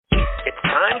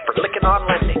time for Licking on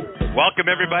Lending. Welcome,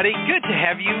 everybody. Good to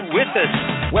have you with us.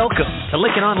 Welcome to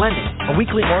Licking on Lending, a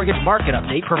weekly mortgage market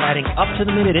update providing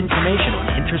up-to-the-minute information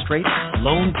on interest rates,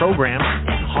 loan programs,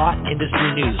 and hot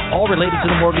industry news, all related to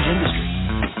the mortgage industry.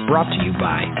 Brought to you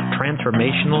by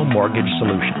Transformational Mortgage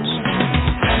Solutions.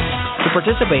 To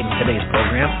participate in today's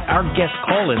program, our guest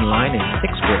call-in line is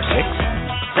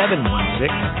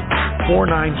 646-716-4972.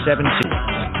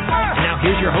 And now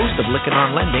here's your host of Licking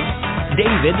on Lending,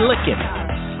 David Lickin.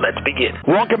 Let's begin.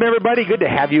 Welcome, everybody. Good to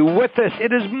have you with us.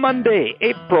 It is Monday,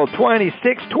 April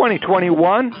 26,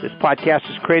 2021. This podcast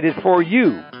is created for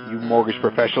you mortgage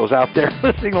professionals out there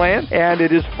listening land, and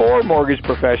it is for mortgage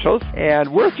professionals, and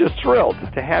we're just thrilled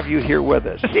to have you here with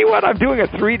us. See what? I'm doing a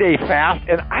 3-day fast,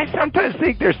 and I sometimes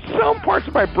think there's some parts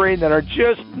of my brain that are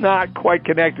just not quite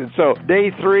connected. So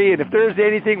day 3, and if there's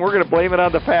anything, we're going to blame it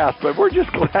on the fast, but we're just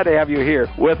glad to have you here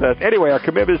with us. Anyway, our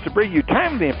commitment is to bring you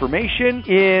timely information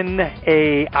in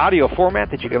a audio format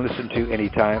that you can listen to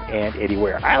anytime and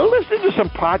anywhere. I listened to some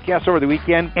podcasts over the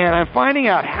weekend, and I'm finding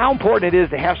out how important it is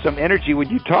to have some energy when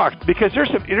you talk, because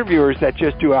there's some interviewers that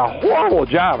just do a horrible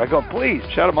job. I go, please,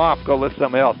 shut them off, go listen to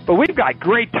something else. But we've got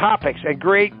great topics and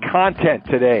great content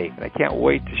today, and I can't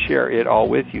wait to share it all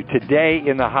with you. Today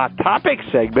in the Hot Topics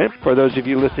segment, for those of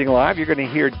you listening live, you're going to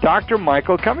hear Dr.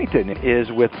 Michael Covington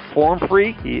is with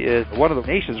FormFree. He is one of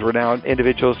the nation's renowned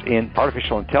individuals in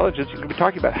artificial intelligence. He's going to be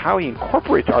talking about how he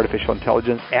incorporates artificial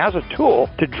intelligence as a tool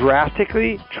to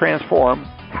drastically transform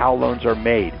how loans are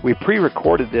made. We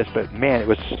pre-recorded this, but man, it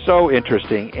was so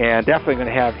interesting, and definitely going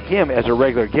to have him as a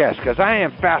regular guest, because I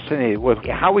am fascinated with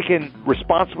how we can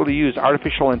responsibly use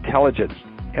artificial intelligence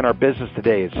in our business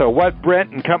today. So what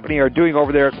Brent and company are doing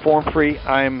over there at FormFree,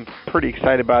 I'm pretty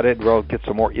excited about it. We'll get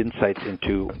some more insights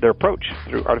into their approach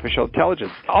through artificial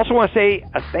intelligence. I also want to say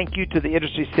a thank you to the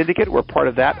Industry Syndicate. We're part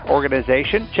of that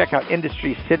organization. Check out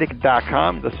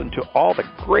industrysyndicate.com. Listen to all the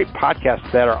great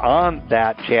podcasts that are on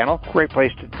that channel. Great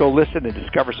place to go listen and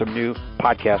discover some new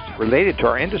podcasts related to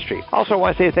our industry. Also, I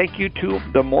want to say thank you to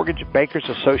the Mortgage Bankers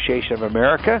Association of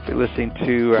America. You're listening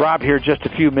to Rob here just a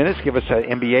few minutes. Give us an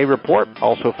MBA report.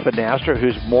 Also, Finastra,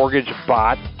 whose mortgage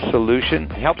bot solution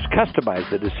helps customize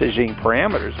the decisioning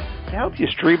parameters to help you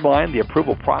streamline the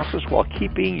approval process while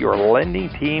keeping your lending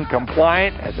team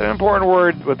compliant. That's an important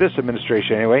word with this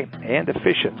administration anyway, and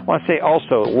efficient. I want to say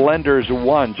also Lenders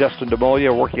One, Justin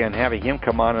DeMolia, working on having him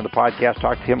come on the podcast.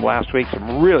 Talked to him last week.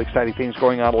 Some really exciting things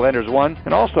going on at Lenders One.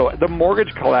 And also the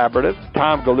Mortgage Collaborative,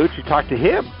 Tom Gallucci, talked to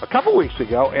him a couple weeks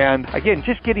ago. And again,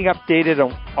 just getting updated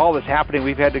on all that's happening.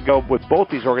 We've had to go with both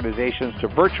these organizations to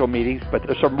virtual meetings, but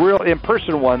there's some real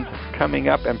in-person ones coming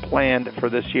up and planned for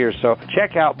this year. So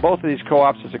check out both of these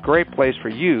co-ops. It's a great place for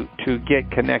you to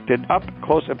get connected up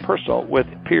close and personal with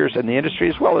peers in the industry,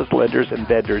 as well as lenders and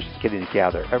vendors getting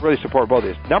together. I really support both of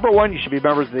these. Number one, you should be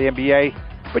members of the MBA,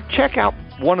 but check out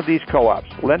one of these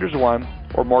co-ops, Lenders One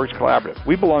or Mortgage Collaborative.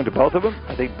 We belong to both of them.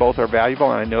 I think both are valuable,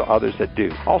 and I know others that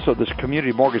do. Also, this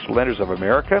Community Mortgage Lenders of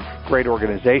America, great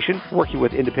organization, working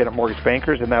with independent mortgage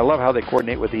bankers, and I love how they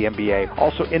coordinate with the MBA.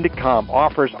 Also, Indicom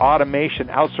offers automation,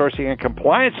 outsourcing, and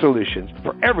compliance solutions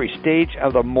for every stage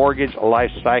of the mortgage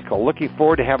life cycle. Looking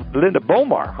forward to have Linda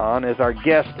Bomar on as our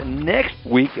guest next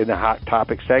week in the Hot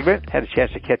Topic segment. Had a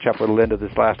chance to catch up with Linda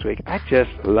this last week. I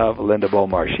just love Linda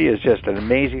Bomar. She is just an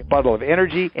amazing bundle of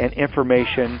energy and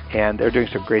information, and they're doing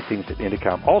some great things at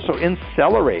Indicom. Also,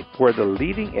 Incelerate, where the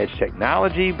leading-edge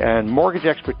technology and mortgage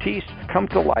expertise come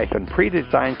to life in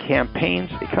pre-designed campaigns.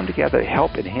 They come together to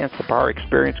help enhance the borrower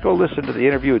experience. Go listen to the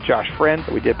interview with Josh Friend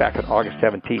that we did back on August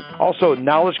 17th. Also,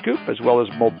 Knowledge Coop, as well as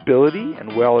Mobility,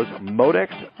 and well as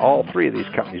Modex. All three of these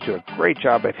companies do a great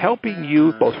job of helping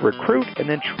you both recruit and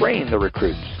then train the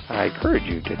recruits. I encourage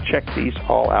you to check these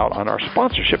all out on our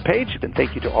sponsorship page, and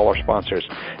thank you to all our sponsors.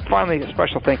 Finally, a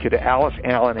special thank you to Alice,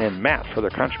 Alan, and Matt for their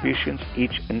contributions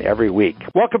each and every week.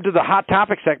 Welcome to the Hot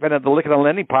Topic segment of the Licking on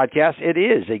Lending podcast. It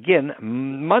is, again,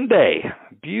 Monday.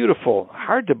 Beautiful.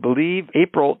 Hard to believe.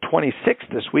 April 26th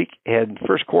this week, and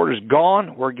first quarter's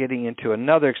gone. We're getting into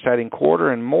another exciting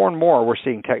quarter, and more we're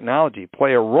seeing technology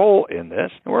play a role in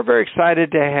this. And we're very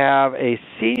excited to have a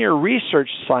senior research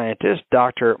scientist,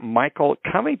 Dr. Michael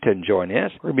Covington, join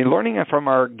us. We're going to be learning from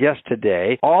our guest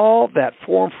today all that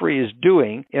FormFree is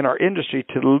doing in our industry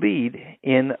to lead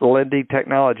in lending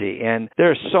technology. And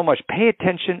there's so much. Pay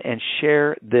attention and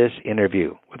share this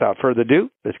interview. Without further ado,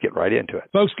 let's get right into it.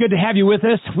 Folks, good to have you with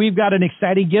us. We've got an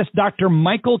exciting guest, Dr.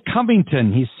 Michael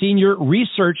Covington. He's Senior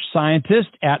Research Scientist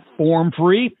at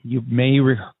FormFree. You may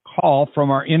recall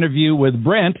from our interview with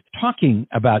Brent talking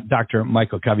about Dr.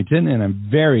 Michael Covington, and I'm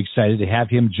very excited to have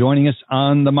him joining us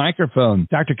on the microphone.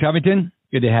 Dr. Covington,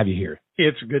 Good to have you here.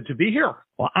 It's good to be here.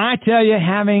 Well, I tell you,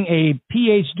 having a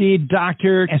PhD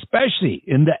doctor, especially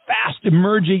in the fast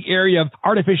emerging area of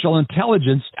artificial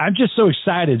intelligence, I'm just so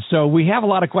excited. So we have a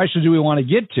lot of questions we want to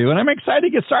get to, and I'm excited to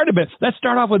get started. But let's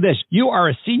start off with this. You are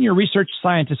a senior research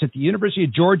scientist at the University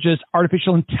of Georgia's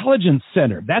Artificial Intelligence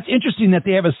Center. That's interesting that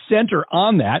they have a center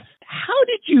on that. How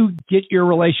did you get your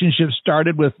relationship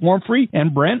started with FormFree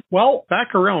and Brent? Well,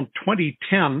 back around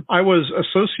 2010, I was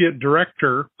associate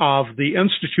director of the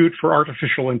Institute for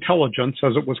Artificial Intelligence,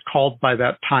 as it was called by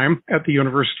that time, at the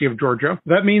University of Georgia.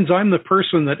 That means I'm the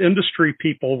person that industry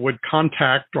people would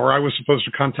contact, or I was supposed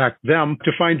to contact them,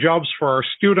 to find jobs for our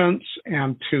students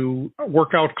and to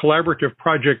work out collaborative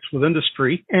projects with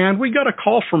industry. And we got a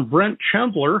call from Brent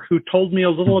Chandler, who told me a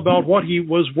little about what he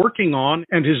was working on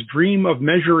and his dream of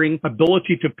measuring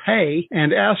ability to pay,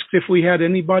 and asked if we had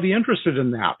anybody interested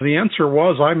in that. The answer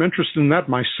was, I'm interested in that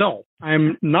myself.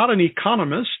 I'm not an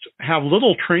economist, have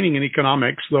little training in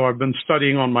economics, though I've been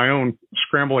studying on my own,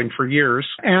 scrambling for years.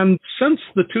 And since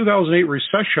the 2008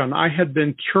 recession, I had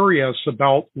been curious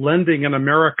about lending in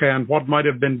America and what might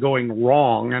have been going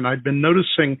wrong. And I'd been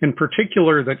noticing in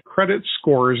particular that credit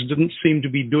scores didn't seem to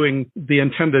be doing the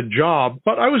intended job.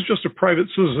 But I was just a private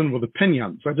citizen with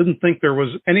opinions. I didn't think there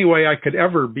was any way I could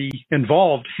ever be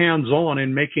involved hands-on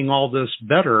in making all this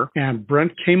better. And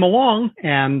Brent came along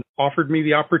and offered me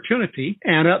the opportunity.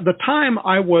 And at the time,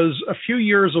 I was a few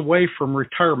years away from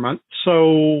retirement.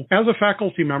 So as a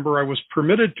faculty member, I was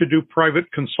permitted to do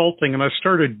private consulting, and I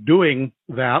started doing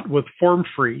that with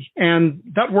FormFree. And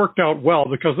that worked out well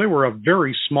because they were a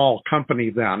very small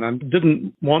company then and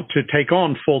didn't want to take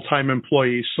on full-time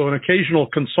employees. So an occasional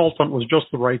consultant was just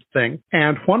the right thing.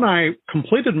 And when I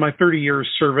completed my 30 years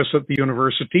service at the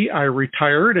university, I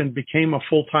retired and became a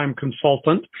full-time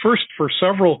consultant, first for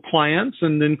several clients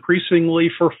and increasingly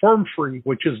for FormFree,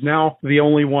 which is now the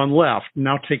only one left,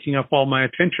 now taking up all my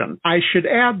attention. I should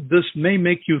add, this may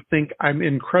make you think I'm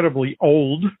incredibly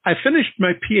old. I finished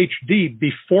my PhD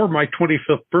before my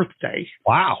 25th birthday.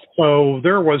 Wow. So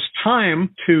there was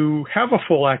time to have a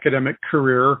full academic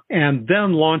career and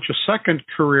then launch a second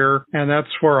career, and that's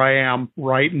where I am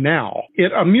right now.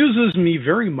 It amuses me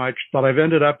very much that I've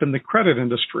ended up in the credit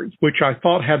industry, which I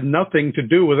thought had nothing to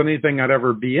do with anything I'd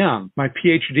ever be in. My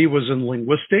PhD was in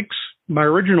linguistics. My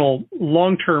original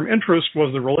long-term interest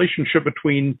was the relationship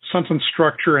between sentence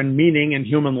structure and meaning in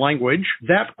human language.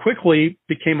 That quickly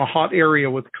became a hot area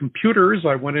with computers.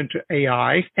 I went into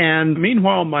AI. And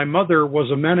meanwhile, my mother was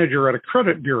a manager at a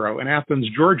credit bureau in Athens,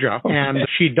 Georgia. And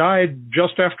she died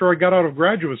just after I got out of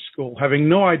graduate school, having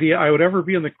no idea I would ever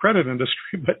be in the credit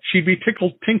industry. But she'd be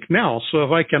tickled pink now. So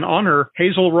if I can honor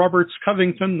Hazel Roberts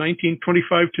Covington, 1925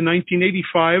 to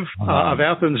 1985 of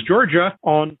Athens, Georgia,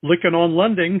 on Licking on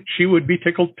Lending, she would be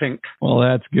tickled pink. Well,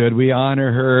 that's good. We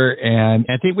honor her. And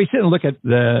I think we sit and look at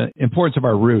the importance of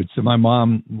our roots. And my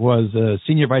mom was a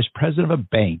senior vice president of a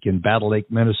bank in Battle Lake,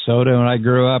 Minnesota, when I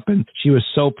grew up. And she was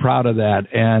so proud of that.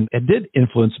 And it did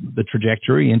influence the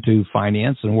trajectory into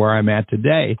finance and where I'm at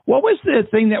today. What was the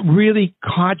thing that really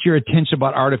caught your attention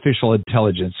about artificial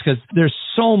intelligence? Because there's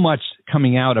so much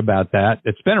coming out about that.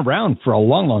 It's been around for a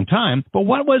long, long time. But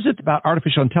what was it about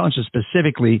artificial intelligence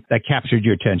specifically that captured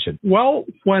your attention? Well,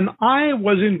 when I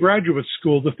was in graduate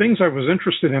school, the things I was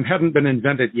interested in hadn't been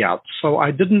invented yet. So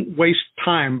I didn't waste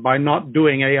time by not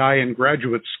doing AI in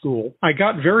graduate school. I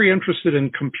got very interested in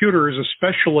computers,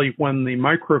 especially when the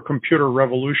microcomputer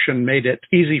revolution made it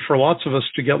easy for lots of us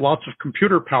to get lots of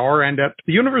computer power. And at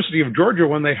the University of Georgia,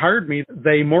 when they hired me,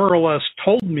 they more or less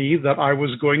told me that I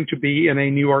was going to be in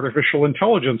a new artificial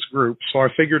intelligence group. So I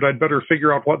figured I'd better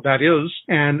figure out what that is,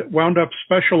 and wound up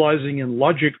specializing in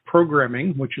logic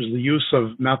programming, which is the use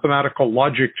of mathematical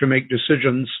logic to make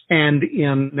decisions, and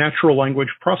in natural language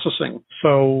processing.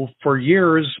 So for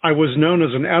years, I was known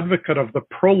as an advocate of the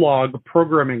Prolog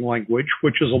programming language,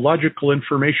 which is a logical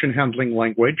information handling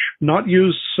language, not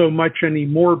used so much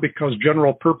anymore because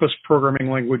general purpose programming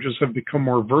languages have become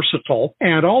more versatile,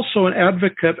 and also an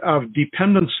advocate of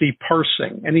dependency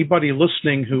parsing. Anybody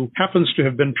listening who happens to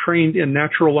have been trained in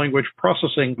natural language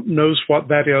processing knows what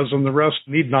that is, and the rest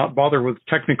need not bother with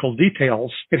technical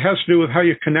details. It has to do with how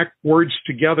you connect words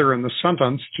together in the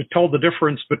sentence to tell the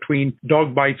difference between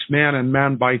dog bites man and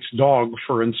man bites dog,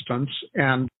 for instance.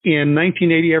 And in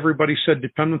 1980, everybody said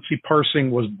dependency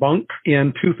parsing was bunk.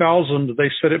 In 2000,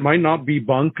 they said it might not be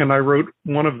bunk, and I wrote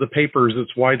one of the papers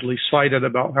that's widely cited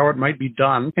about how it might be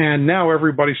done. And now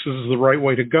everybody says it's the right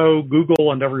way to go.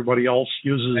 Google and everybody else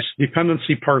uses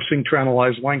dependency parsing to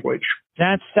analyze language.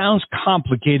 That sounds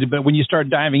complicated, but when you start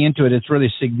diving into it, it's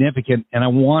really significant, and I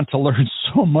want to learn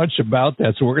so much about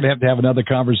that, so we're going to have another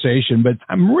conversation. But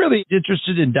I'm really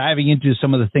interested in diving into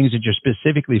some of the things that you're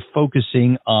specifically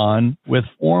focusing on with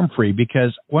FormFree,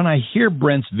 because when I hear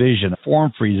Brent's vision,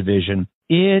 FormFree's vision,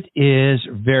 it is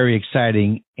very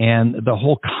exciting, and the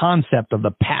whole concept of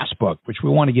the passbook, which we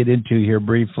want to get into here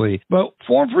briefly. But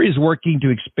FormFree is working to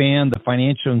expand the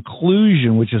financial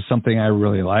inclusion, which is something I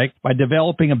really like, by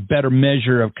developing a better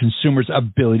measure of consumers'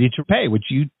 ability to pay, which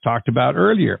you talked about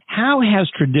earlier. How has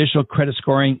traditional credit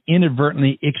scoring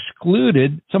inadvertently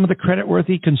excluded some of the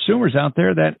creditworthy consumers out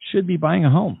there that should be buying a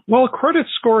home? Well, credit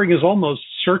scoring is almost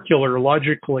circular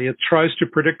logically. It tries to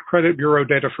predict credit bureau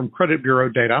data from credit bureau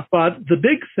data. But the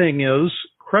big thing is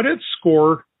credit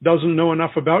score doesn't know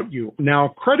enough about you.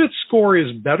 Now, credit score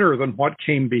is better than what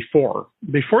came before.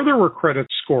 Before there were credit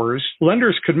scores,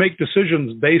 lenders could make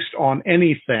decisions based on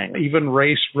anything, even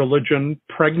race, religion,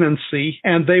 pregnancy,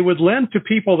 and they would lend to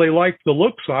people they liked the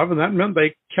looks of, and that meant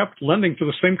they kept lending to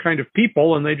the same kind of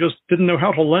people, and they just didn't know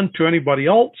how to lend to anybody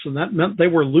else, and that meant they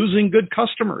were losing good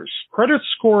customers. Credit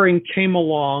scoring came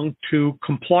along to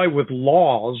comply with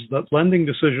laws that lending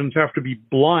decisions have to be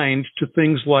blind to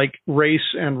things like race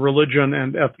and religion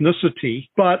and ethnicity,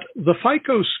 but the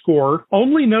FICO score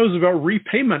only knows about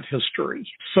repayment history.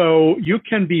 So you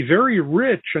can be very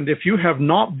rich, and if you have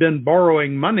not been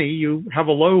borrowing money, you have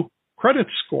a low credit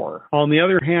score. On the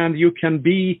other hand, you can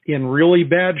be in really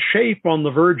bad shape on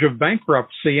the verge of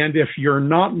bankruptcy, and if you're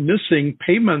not missing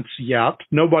payments yet,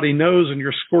 nobody knows and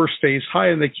your score stays high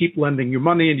and they keep lending you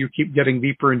money and you keep getting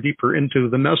deeper and deeper into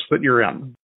the mess that you're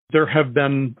in. There have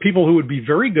been people who would be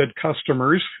very good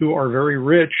customers who are very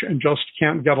rich and just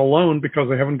can't get a loan because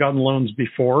they haven't gotten loans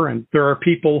before. And there are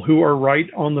people who are right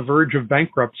on the verge of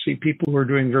bankruptcy, people who are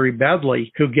doing very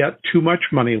badly, who get too much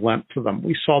money lent to them.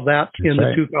 We saw that in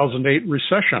the 2008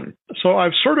 recession. So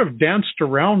I've sort of danced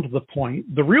around the point.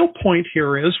 The real point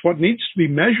here is what needs to be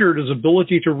measured is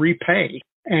ability to repay.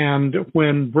 And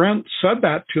when Brent said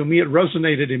that to me, it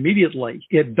resonated immediately.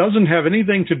 It doesn't have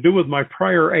anything to do with my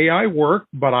prior AI work,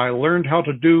 but I learned how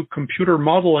to do computer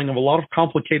modeling of a lot of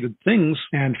complicated things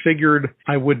and figured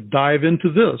I would dive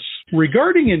into this.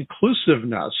 Regarding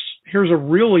inclusiveness, here's a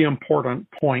really important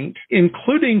point.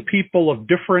 Including people of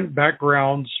different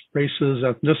backgrounds, races,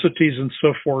 ethnicities, and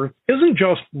so forth isn't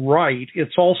just right,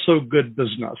 it's also good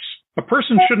business. A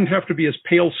person shouldn't have to be as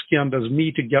pale-skinned as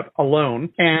me to get a loan.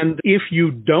 And if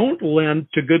you don't lend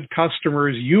to good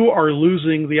customers, you are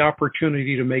losing the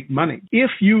opportunity to make money.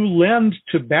 If you lend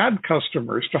to bad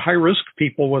customers, to high-risk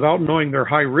people without knowing they're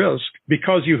high risk,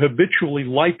 because you habitually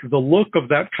like the look of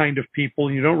that kind of people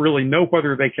and you don't really know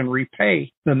whether they can repay,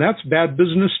 then that's bad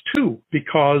business too,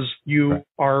 because you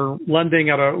are lending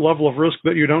at a level of risk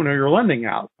that you don't know you're lending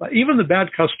at. Even the bad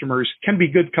customers can be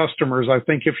good customers, I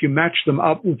think, if you match them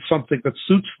up with something that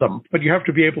suits them, but you have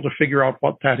to be able to figure out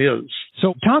what that is.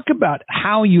 So talk about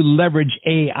how you leverage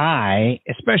AI,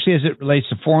 especially as it relates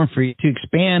to FormFree, to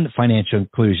expand financial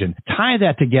inclusion. Tie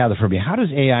that together for me. How does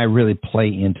AI really play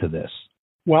into this?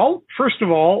 Well, first of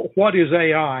all, what is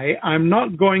AI? I'm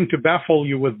not going to baffle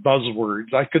you with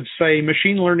buzzwords. I could say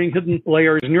machine learning, hidden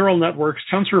layers, neural networks,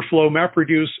 TensorFlow,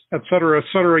 MapReduce, et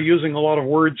cetera, using a lot of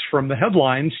words from the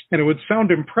headlines, and it would sound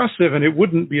impressive, and it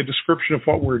wouldn't be a description of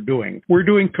what we're doing. We're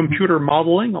doing computer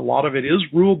modeling. A lot of it is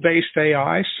rule-based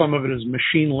AI. Some of it is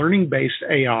machine learning-based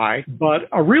AI. But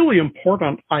a really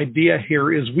important idea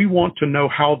here is we want to know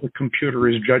how the computer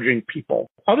is judging people.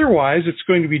 Otherwise, it's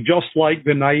going to be just like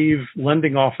the naive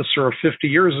lending officer of 50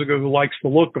 years ago who likes the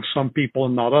look of some people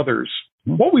and not others.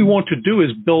 What we want to do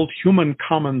is build human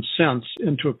common sense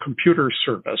into a computer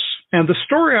service. And the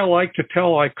story I like to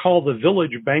tell, I call the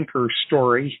village banker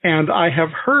story. And I have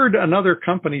heard another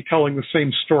company telling the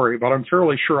same story, but I'm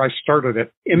fairly sure I started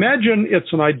it. Imagine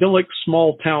it's an idyllic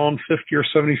small town 50 or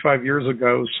 75 years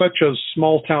ago, such as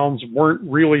small towns weren't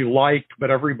really liked, but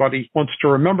everybody wants to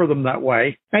remember them that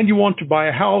way. And you want to buy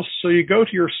a house, so you go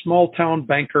to your small town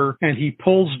banker, and he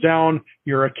pulls down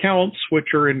your accounts,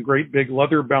 which are in great big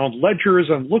leather-bound ledgers,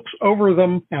 and looks over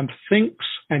them and thinks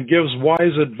and gives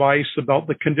wise advice about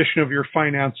the condition of your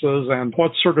finances and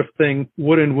what sort of thing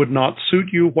would and would not suit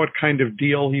you, what kind of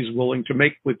deal he's willing to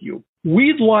make with you.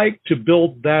 We'd like to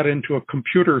build that into a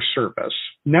computer service.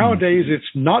 Nowadays, it's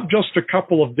not just a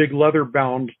couple of big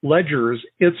leather-bound ledgers.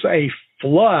 It's a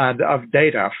flood of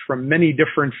data from many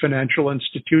different financial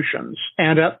institutions.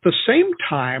 And at the same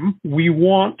time, we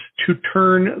want to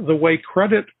turn the way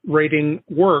credit rating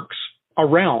works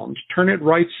around, turn it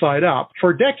right side up.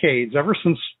 For decades, ever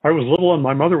since I was little and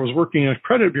my mother was working in a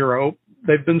credit bureau,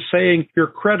 they've been saying your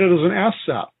credit is an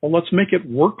asset. Well, let's make it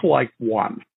work like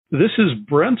one. This is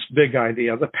Brent's big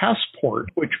idea, the passport,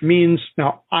 which means,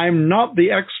 now, I'm not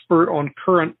the expert on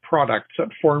current products at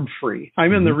FormFree.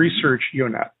 I'm in the research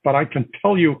unit, but I can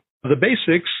tell you the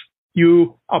basics.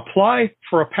 You apply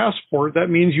for a passport. That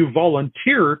means you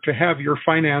volunteer to have your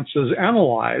finances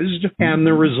analyzed. And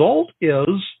the result is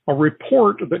a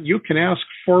report that you can ask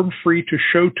FormFree to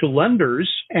show to lenders.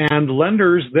 And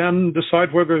lenders then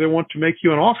decide whether they want to make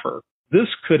you an offer. This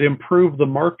could improve the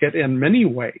market in many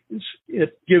ways.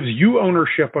 It gives you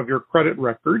ownership of your credit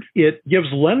record. It gives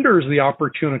lenders the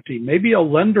opportunity. Maybe a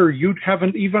lender you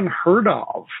haven't even heard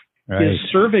of is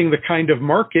serving the kind of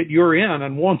market you're in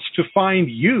and wants to find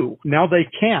you. Now they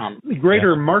can.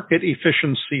 Greater market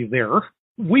efficiency there.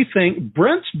 We think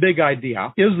Brent's big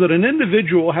idea is that an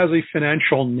individual has a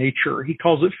financial nature. He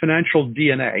calls it financial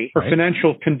DNA or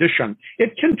financial condition.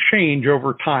 It can change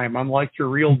over time, unlike your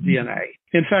real DNA.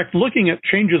 In fact, looking at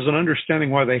changes and understanding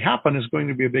why they happen is going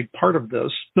to be a big part of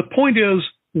this. The point is,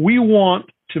 we want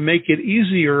to make it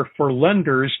easier for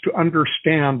lenders to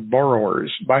understand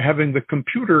borrowers by having the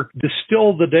computer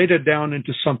distill the data down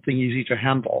into something easy to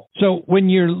handle. So when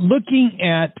you're looking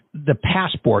at the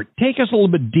passport, take us a little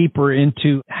bit deeper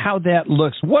into how that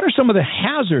looks. What are some of the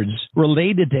hazards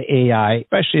related to AI,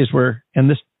 especially as we're in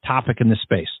this topic in this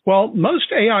space? Well, most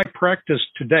AI practice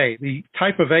today, the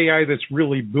type of AI that's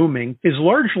really booming, is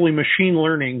largely machine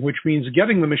learning, which means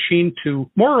getting the machine to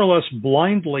more or less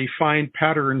blindly find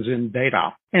patterns in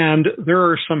data. And there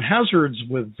are some hazards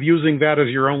with using that as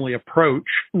your only approach.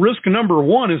 Risk number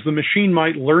one is the machine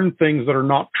might learn things that are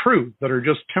not true, that are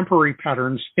just temporary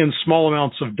patterns in small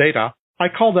amounts of data. I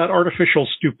call that artificial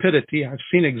stupidity. I've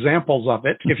seen examples of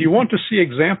it. If you want to see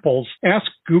examples, ask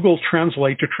Google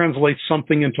Translate to translate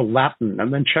something into Latin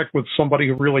and then check with somebody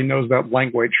who really knows that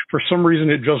language. For some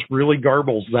reason, it just really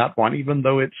garbles that one, even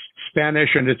though it's Spanish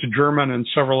and it's German and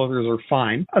several others are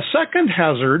fine. A second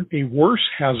hazard, a worse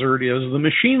hazard, is the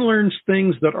machine learns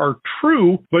things that are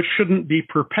true but shouldn't be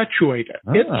perpetuated.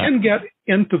 It can get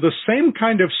into the same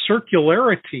kind of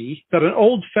circularity that an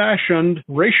old-fashioned,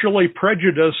 racially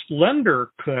prejudiced lender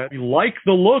could. We like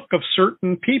the look of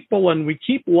certain people, and we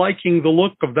keep liking the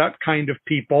look of that kind of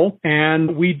people,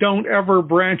 and we don't ever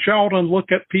branch out and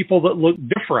look at people that look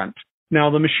different. Now,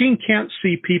 the machine can't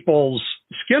see people's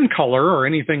skin color or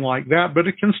anything like that, but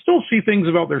it can still see things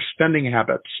about their spending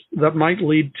habits that might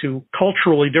lead to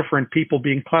culturally different people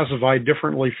being classified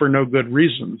differently for no good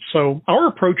reason. So our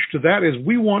approach to that is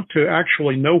we want to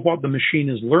actually know what the machine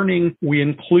is learning. We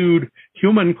include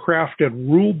human-crafted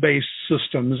rule-based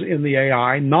systems in the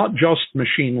AI, not just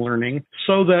machine learning,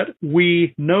 so that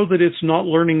we know that it's not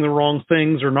learning the wrong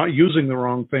things or not using the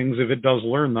wrong things if it does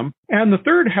learn them. And the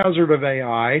third hazard of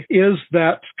AI is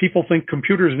that people think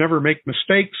computers never make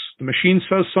mistakes. The machine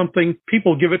says something,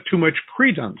 people give it too much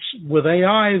credence. With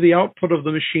AI, the output of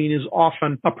the machine is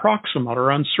often approximate or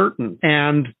uncertain.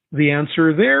 And the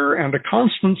answer there, and a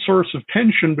constant source of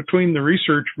tension between the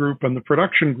research group and the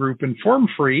production group in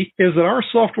FormFree, is that our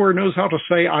software knows how to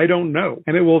say, I don't know.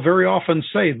 And it will very often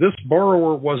say, this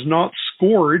borrower was not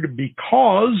scored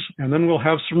because, and then we'll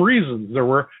have some reasons. There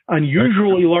were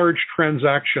unusually large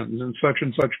transactions in such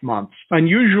and such months,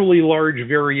 unusually large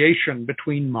variation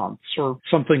between months, or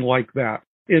something like that.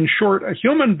 In short, a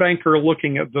human banker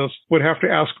looking at this would have to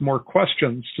ask more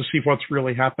questions to see what's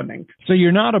really happening. So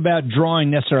you're not about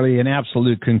drawing necessarily an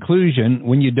absolute conclusion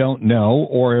when you don't know,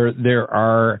 or there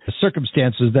are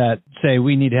circumstances that say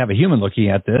we need to have a human looking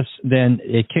at this, then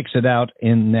it kicks it out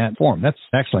in that form. That's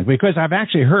excellent, because I've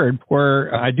actually heard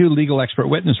where I do legal expert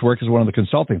witness work is one of the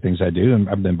consulting things I do and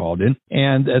I've been involved in.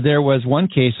 And there was one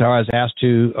case I was asked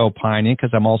to opine in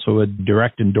because I'm also a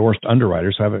direct endorsed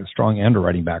underwriter, so I have a strong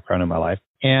underwriting background in my life.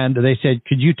 And they said,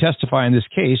 could you testify in this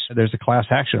case? There's a class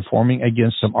action forming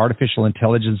against some artificial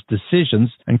intelligence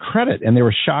decisions and credit. And they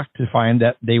were shocked to find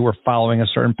that they were following a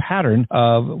certain pattern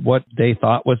of what they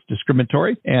thought was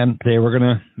discriminatory. And they were going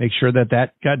to make sure that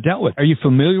that got dealt with. Are you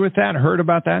familiar with that? Heard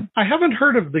about that? I haven't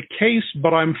heard of the case,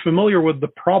 but I'm familiar with the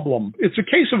problem. It's a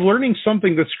case of learning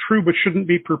something that's true but shouldn't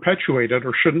be perpetuated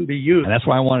or shouldn't be used. And that's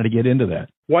why I wanted to get into that.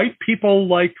 White people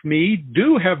like me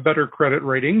do have better credit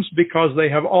ratings because they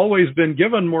have always been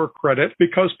given more credit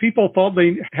because people thought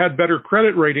they had better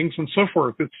credit ratings and so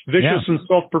forth. It's vicious and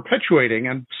self-perpetuating.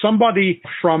 And somebody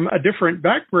from a different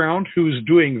background who's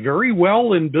doing very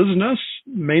well in business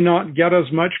may not get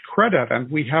as much credit. And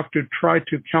we have to try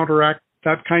to counteract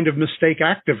that kind of mistake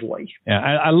actively. Yeah,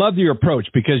 I love your approach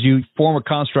because you form a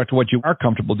construct of what you are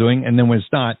comfortable doing. And then when it's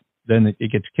not, then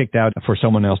it gets kicked out for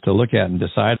someone else to look at and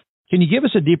decide. Can you give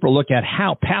us a deeper look at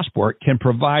how Passport can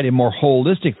provide a more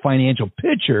holistic financial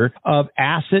picture of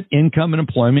asset, income, and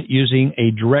employment using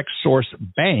a direct source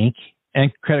bank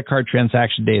and credit card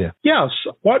transaction data. Yes.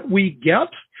 What we get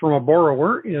from a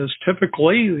borrower is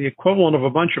typically the equivalent of a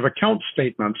bunch of account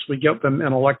statements. We get them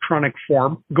in electronic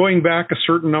form going back a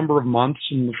certain number of months.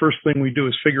 And the first thing we do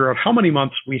is figure out how many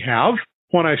months we have.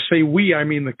 When I say we, I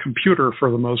mean the computer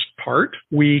for the most part.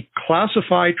 We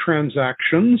classify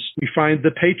transactions. We find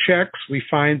the paychecks. We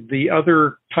find the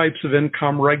other types of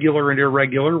income, regular and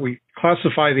irregular. We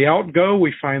classify the outgo.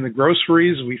 We find the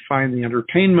groceries. We find the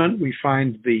entertainment. We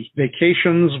find the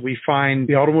vacations. We find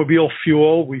the automobile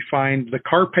fuel. We find the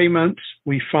car payments.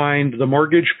 We find the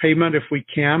mortgage payment if we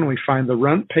can. We find the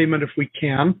rent payment if we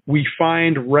can. We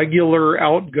find regular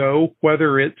outgo,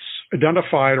 whether it's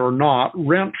identified or not.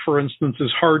 Rent, for instance,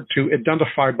 is hard to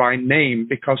identify by name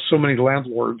because so many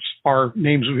landlords are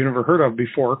names we've never heard of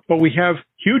before. But we have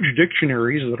huge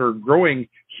dictionaries that are growing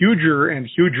huger and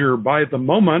huger by the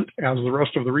moment as the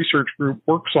rest of the research group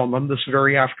works on them this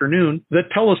very afternoon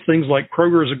that tell us things like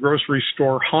Kroger is a grocery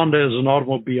store, Honda is an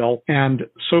automobile, and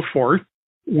so forth.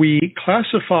 We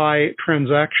classify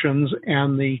transactions,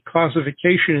 and the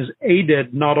classification is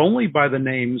aided not only by the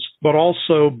names, but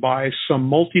also by some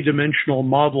multidimensional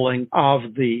modeling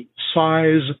of the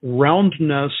size,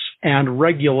 roundness, and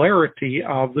regularity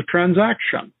of the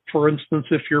transaction. For instance,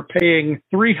 if you're paying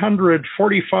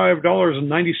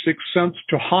 $345.96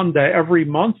 to Honda every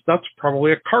month, that's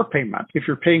probably a car payment. If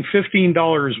you're paying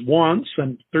 $15 once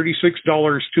and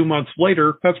 $36 2 months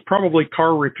later, that's probably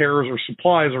car repairs or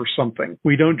supplies or something.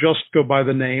 We don't just go by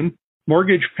the name.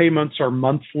 Mortgage payments are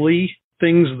monthly.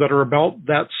 Things that are about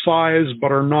that size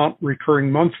but are not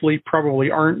recurring monthly probably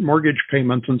aren't mortgage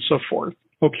payments and so forth.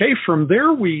 Okay, from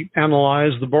there we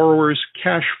analyze the borrower's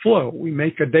cash flow. We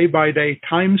make a day-by-day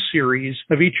time series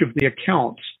of each of the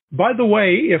accounts. By the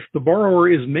way, if the borrower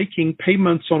is making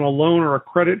payments on a loan or a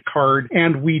credit card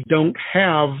and we don't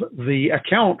have the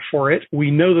account for it,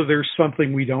 we know that there's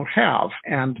something we don't have.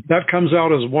 And that comes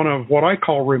out as one of what I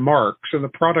call remarks. In the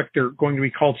product, they're going to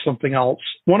be called something else.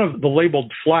 One of the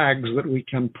labeled flags that we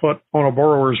can put on a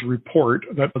borrower's report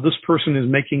that this person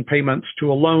is making payments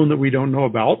to a loan that we don't know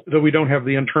about, that we don't have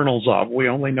the internals of. We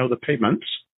only know the payments.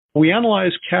 We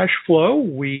analyze cash flow.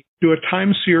 We do a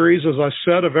time series, as I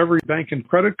said, of every bank and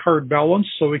credit card balance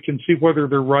so we can see whether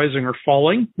they're rising or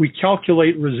falling. We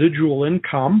calculate residual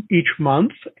income each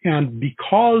month, and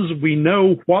because we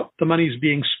know what the money's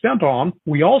being spent on,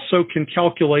 we also can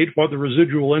calculate what the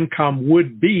residual income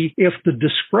would be if the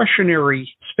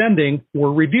discretionary spending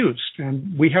were reduced.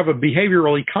 And we have a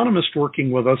behavioral economist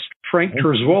working with us, Frank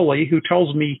Terzwoli, who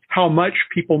tells me how much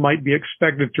people might be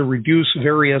expected to reduce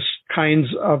various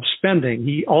kinds of spending.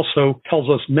 He also tells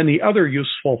us many other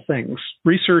useful things.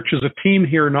 Research is a team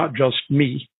here, not just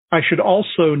me. I should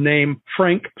also name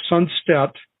Frank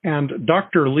Sunstedt and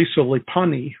Dr. Lisa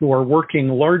Lipani, who are working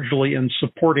largely in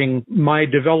supporting my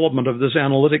development of this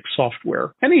analytics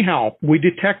software. Anyhow, we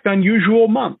detect unusual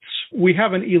months. We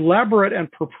have an elaborate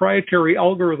and proprietary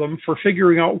algorithm for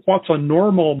figuring out what's a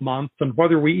normal month and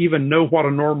whether we even know what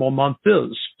a normal month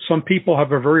is. Some people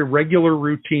have a very regular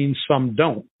routine, some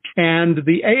don't. And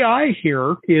the AI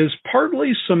here is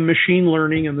partly some machine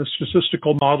learning and the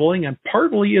statistical modeling, and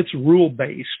partly it's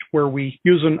rule-based, where we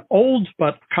use an old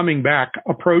but coming back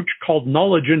approach called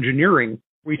knowledge engineering.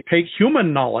 We take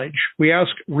human knowledge, we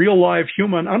ask real live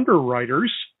human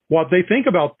underwriters what they think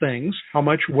about things, how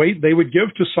much weight they would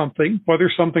give to something,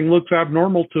 whether something looks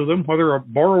abnormal to them, whether a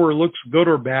borrower looks good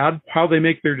or bad, how they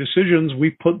make their decisions.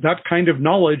 We put that kind of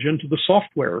knowledge into the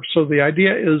software. So the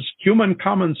idea is human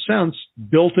common sense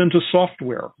built into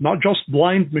software, not just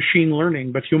blind machine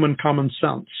learning, but human common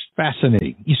sense.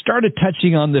 Fascinating. You started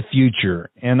touching on the future,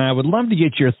 and I would love to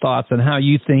get your thoughts on how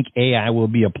you think AI will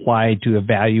be applied to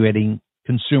evaluating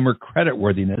consumer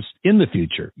creditworthiness in the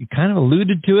future. You kind of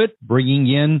alluded to it, bringing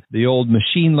in the old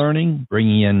machine learning,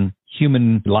 bringing in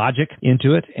human logic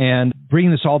into it, and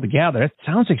bringing this all together. It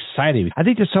sounds exciting. I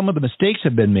think that some of the mistakes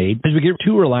have been made as we get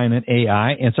too reliant on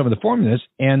AI and some of the formulas,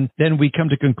 and then we come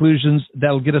to conclusions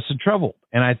that'll get us in trouble.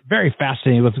 And I'm very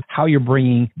fascinated with how you're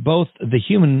bringing both the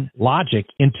human logic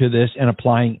into this and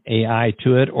applying AI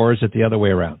to it, or is it the other way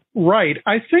around? Right.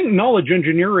 I think knowledge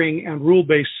engineering and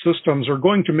rule-based systems are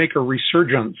going to make a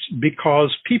resurgence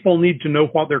because people need to know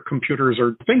what their computers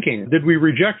are thinking. Did we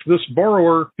reject this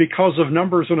borrower because of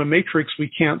numbers in a matrix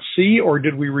we can't see, or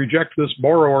did we reject this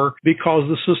borrower because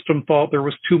the system thought there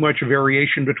was too much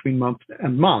variation between month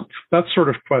and month? That sort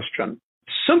of question.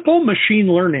 Simple machine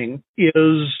learning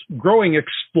is growing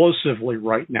explosively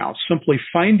right now, simply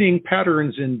finding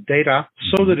patterns in data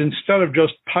so that instead of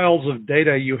just piles of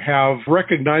data, you have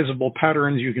recognizable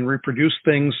patterns, you can reproduce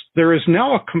things. There is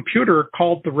now a computer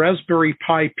called the Raspberry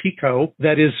Pi Pico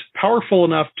that is powerful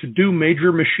enough to do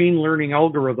major machine learning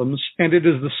algorithms, and it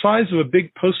is the size of a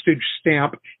big postage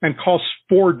stamp and costs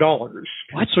 $4.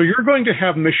 What? So you're going to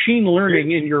have machine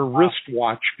learning in your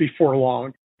wristwatch before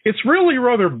long. It's really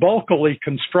rather bulkily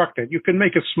constructed. You can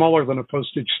make it smaller than a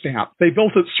postage stamp. They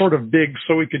built it sort of big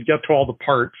so we could get to all the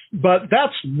parts. But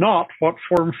that's not what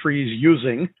FormFree is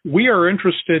using. We are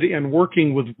interested in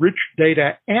working with rich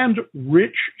data and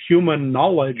rich human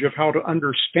knowledge of how to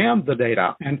understand the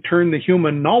data and turn the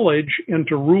human knowledge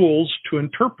into rules to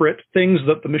interpret things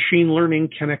that the machine learning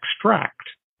can extract.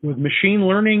 With machine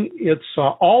learning, it's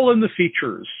all in the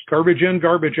features. Garbage in,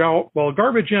 garbage out. Well,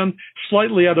 garbage in,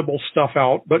 slightly edible stuff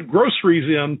out, but groceries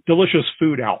in, delicious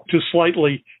food out, to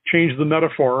slightly change the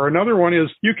metaphor. Another one is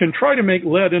you can try to make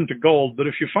lead into gold, but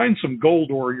if you find some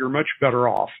gold ore, you're much better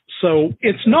off. So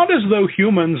it's not as though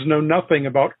humans know nothing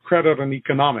about credit and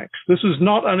economics. This is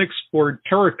not unexplored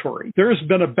territory. There has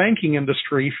been a banking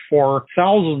industry for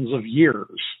thousands of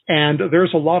years, and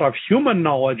there's a lot of human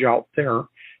knowledge out there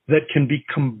that can be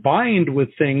combined with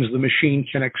things the machine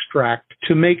can extract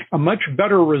to make a much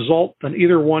better result than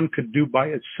either one could do by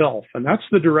itself. And that's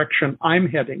the direction I'm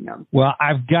heading in. Well,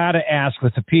 I've got to ask,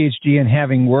 with a PhD and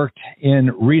having worked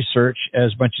in research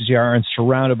as much as you are and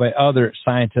surrounded by other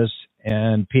scientists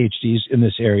and PhDs in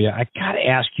this area, I got to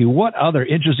ask you, what other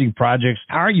interesting projects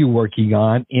are you working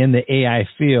on in the AI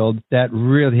field that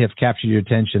really have captured your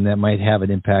attention that might have an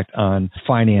impact on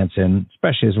finance and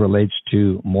especially as it relates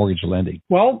to mortgage lending?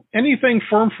 Well, anything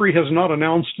FormFree has not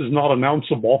announced is not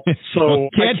announceable. So I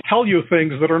can't tell you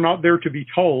things that are not there to be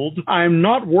told. I'm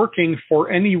not working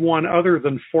for anyone other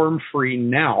than FormFree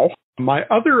now. My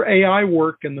other AI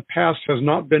work in the past has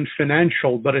not been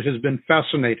financial, but it has been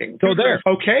fascinating. So there.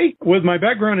 Okay. With my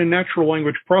background in natural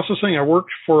language processing, I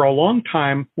worked for a long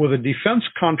time with a defense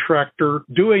contractor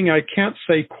doing, I can't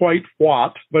say quite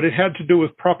what, but it had to do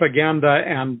with propaganda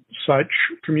and such,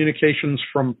 communications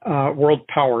from world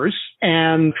powers,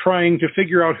 and trying to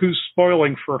figure out who's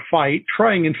spoiling for a fight,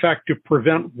 trying, in fact, to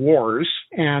prevent wars.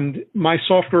 And my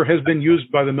software has been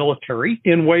used by the military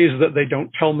in ways that they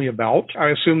don't tell me about. I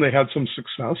assume they had some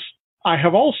success. I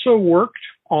have also worked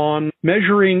on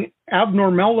measuring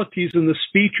abnormalities in the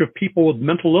speech of people with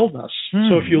mental illness.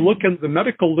 So if you look in the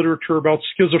medical literature about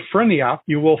schizophrenia,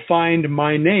 you will find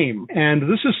my name. And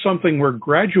this is something where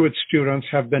graduate students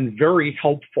have been very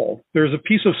helpful. There's a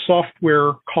piece of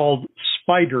software called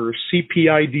SPIDR,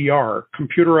 CPIDR,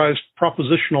 Computerized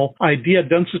Propositional Idea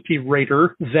Density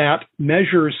Rater, that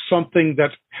measures something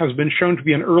that has been shown to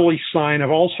be an early sign of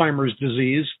Alzheimer's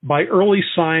disease. By early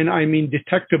sign, I mean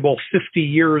detectable 50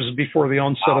 years before the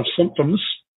onset of symptoms.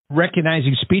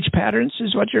 Recognizing speech patterns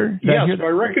is what you're... Yes, by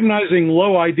recognizing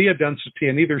low idea density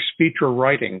in either speech or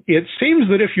writing. It seems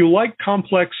that if you like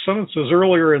complex sentences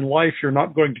earlier in life, you're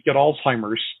not going to get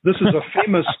Alzheimer's. This is a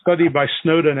famous study by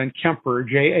Snowden and Kemper,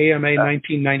 JAMA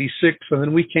 1996, and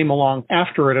then we came along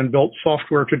after it and built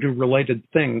software to do related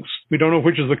things. We don't know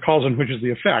which is the cause and which is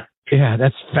the effect. Yeah,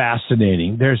 that's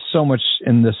fascinating. There's so much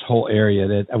in this whole area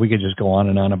that we could just go on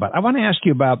and on about. I want to ask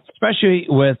you about, especially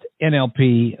with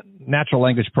NLP, natural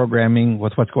language programming,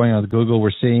 with what's going on with Google.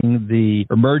 We're seeing the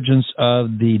emergence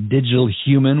of the digital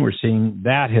human. We're seeing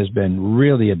that has been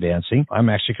really advancing. I'm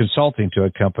actually consulting to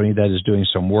a company that is doing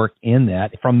some work in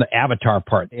that from the avatar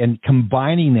part and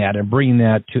combining that and bringing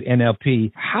that to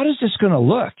NLP. How is this going to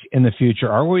look in the future?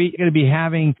 Are we going to be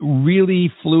having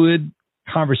really fluid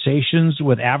conversations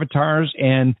with avatars,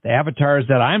 and the avatars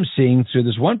that I'm seeing through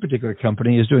this one particular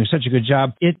company is doing such a good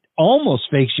job, it almost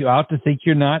fakes you out to think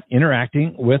you're not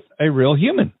interacting with a real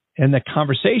human. And the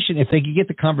conversation, if they could get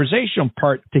the conversational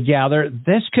part together,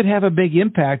 this could have a big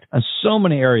impact on so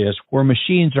many areas where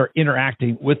machines are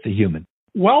interacting with the human.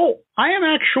 Well, I am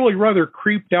actually rather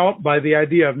creeped out by the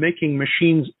idea of making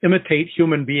machines imitate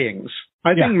human beings.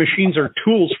 I think machines are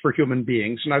tools for human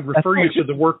beings, and I'd refer you to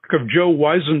the work of Joe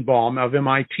Weizenbaum of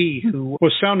MIT, who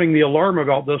was sounding the alarm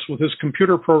about this with his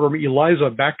computer program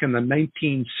ELIZA back in the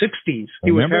 1960s.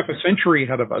 He was half a century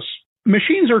ahead of us.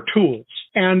 Machines are tools,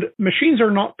 and machines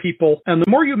are not people, and the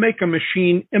more you make a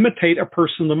machine imitate a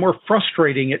person, the more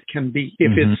frustrating it can be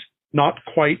if it's not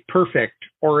quite perfect,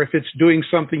 or if it's doing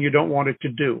something you don't want it to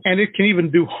do. And it can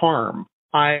even do harm.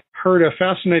 I heard a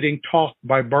fascinating talk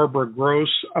by Barbara Gross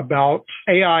about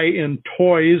AI in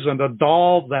toys and a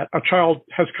doll that a child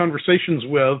has conversations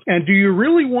with. And do you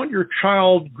really want your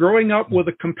child growing up with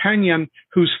a companion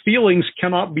whose feelings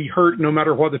cannot be hurt no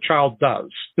matter what the child does?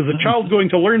 Is the child going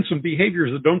to learn some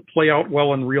behaviors that don't play out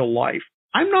well in real life?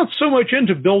 I'm not so much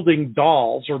into building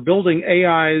dolls or building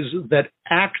AIs that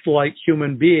act like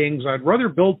human beings. I'd rather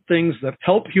build things that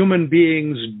help human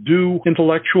beings do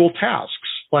intellectual tasks.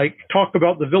 Like talk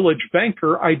about the village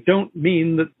banker, I don't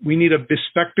mean that we need a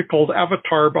bespectacled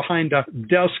avatar behind a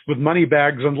desk with money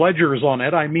bags and ledgers on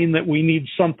it. I mean that we need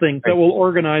something that will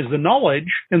organize the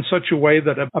knowledge in such a way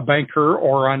that a banker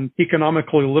or an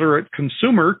economically literate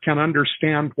consumer can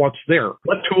understand what's there.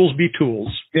 Let tools be tools.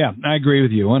 Yeah, I agree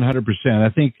with you 100%.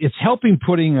 I think it's helping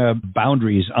putting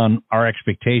boundaries on our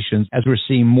expectations as we're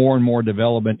seeing more and more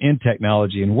development in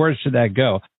technology. And where should that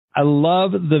go? I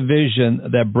love the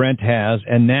vision that Brent has,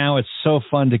 and now it's so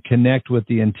fun to connect with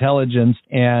the intelligence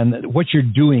and what you're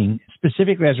doing,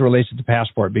 specifically as it relates to the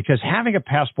passport, because having a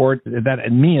passport that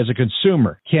me as a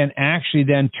consumer can actually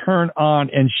then turn on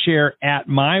and share at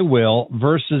my will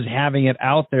versus having it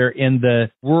out there in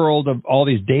the world of all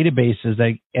these databases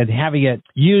and having it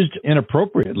used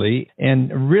inappropriately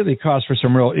and really cause for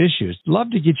some real issues.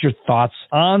 Love to get your thoughts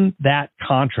on that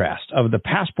contrast of the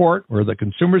passport where the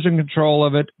consumer's in control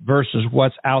of it versus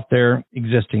what's out there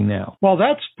existing now. Well,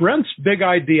 that's Brent's big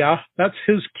idea. That's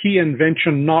his key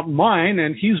invention, not mine,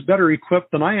 and he's better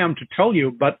equipped than I am to tell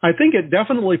you, but I think it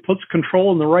definitely puts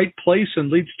control in the right place and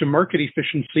leads to market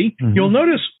efficiency. Mm-hmm. You'll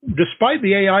notice, despite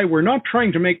the AI, we're not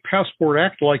trying to make Passport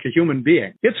act like a human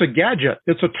being. It's a gadget.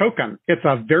 It's a token. It's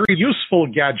a very useful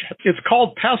gadget. It's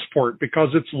called Passport because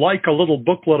it's like a little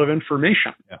booklet of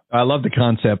information. Yeah. I love the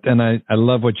concept, and I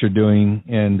love what you're doing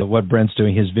and what Brent's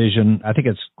doing, his vision. I think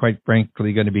it's quite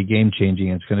frankly going to be game-changing.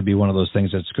 It's going to be one of those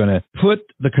things that's going to put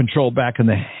the control back in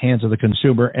the hands of the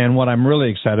consumer. And what I'm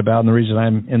really excited about, and the reason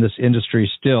I'm in this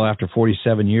industry still after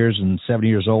 47 years and 70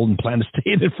 years old and plan to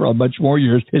stay in it for a bunch more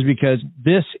years, is because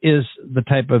this is the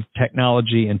type of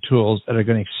technology and tools that are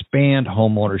going to expand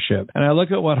home ownership. And I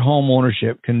look at what home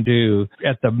ownership can do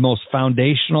at the most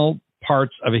foundational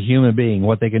parts of a human being,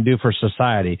 what they can do for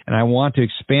society. And I want to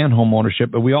expand home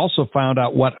ownership, but we also found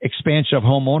out what expansion of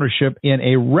home ownership in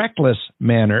a reckless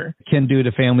manner can do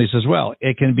to families as well.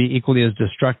 It can be equally as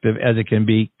destructive as it can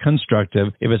be constructive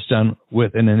if it's done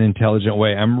in an intelligent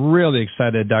way. I'm really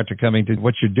excited, Dr. Covington,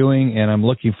 what you're doing, and I'm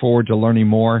looking forward to learning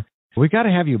more. We got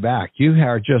to have you back. You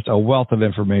are just a wealth of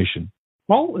information.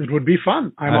 Well, it would be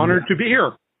fun. I'm honored to be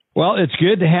here. Well, it's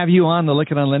good to have you on the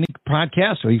Lykken on Lending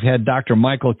podcast. We've had Dr.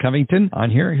 Michael Covington on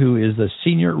here, who is the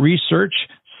Senior Research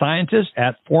Scientist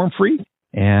at FormFree,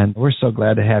 and we're so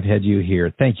glad to have had you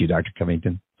here. Thank you, Dr.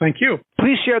 Covington. Thank you.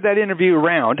 Please share that interview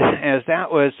around, as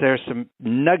there's some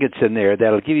nuggets in there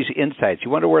that'll give you some insights.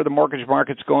 You wonder where the mortgage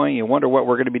market's going. You wonder what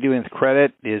we're going to be doing with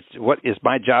credit. What is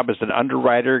my job as an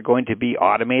underwriter going to be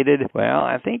automated? Well,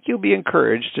 I think you'll be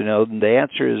encouraged to know the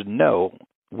answer is no.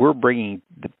 We're bringing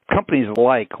the companies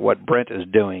like what Brent is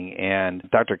doing and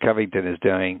Dr. Covington is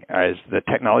doing, as the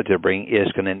technology they're bringing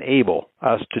is going to enable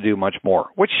us to do much more,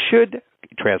 which should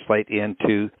translate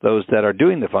into those that are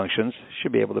doing the functions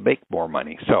should be able to make more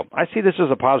money. So I see this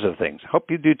as a positive thing. Hope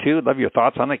you do too. Love your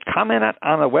thoughts on it. Comment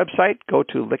on the website. Go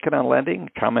to Lykken on Lending.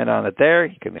 Comment on it there.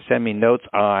 You can send me notes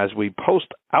as we post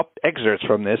out excerpts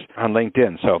from this on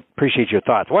LinkedIn. So appreciate your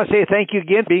thoughts. I want to say thank you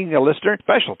again for being a listener.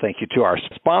 Special thank you to our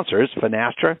sponsors,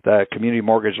 Finastra, the Community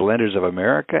Mortgage Lenders of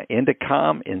America,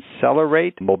 Indicom,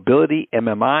 Accelerate, Mobility,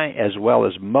 MMI, as well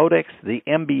as Modex, the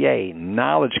MBA,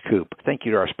 Knowledge Coop. Thank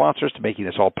you to our sponsors for making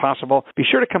this all possible. Be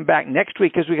sure to come back next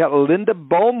week because we got Linda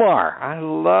Bomar. I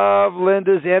love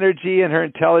Linda's energy and her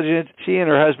intelligence. She and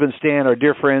her husband Stan are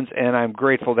dear friends, and I'm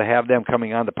grateful to have them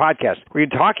coming on the podcast. We're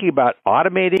talking about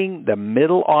automating the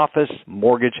middle office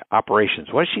mortgage operations.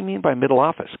 What does she mean by middle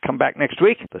office? Come back next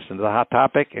week. Listen to the hot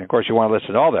topic. And, of course, you want to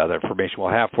listen to all the other information we'll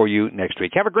have for you next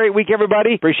week. Have a great week,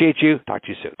 everybody. Appreciate you. Talk to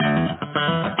you soon.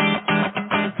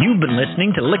 You've been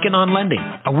listening to Lykken on Lending,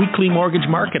 a weekly mortgage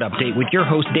market update with your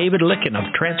host, David Lykken of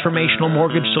Transformational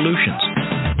Mortgage Solutions.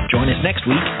 Join us next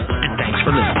week, and thanks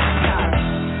for listening.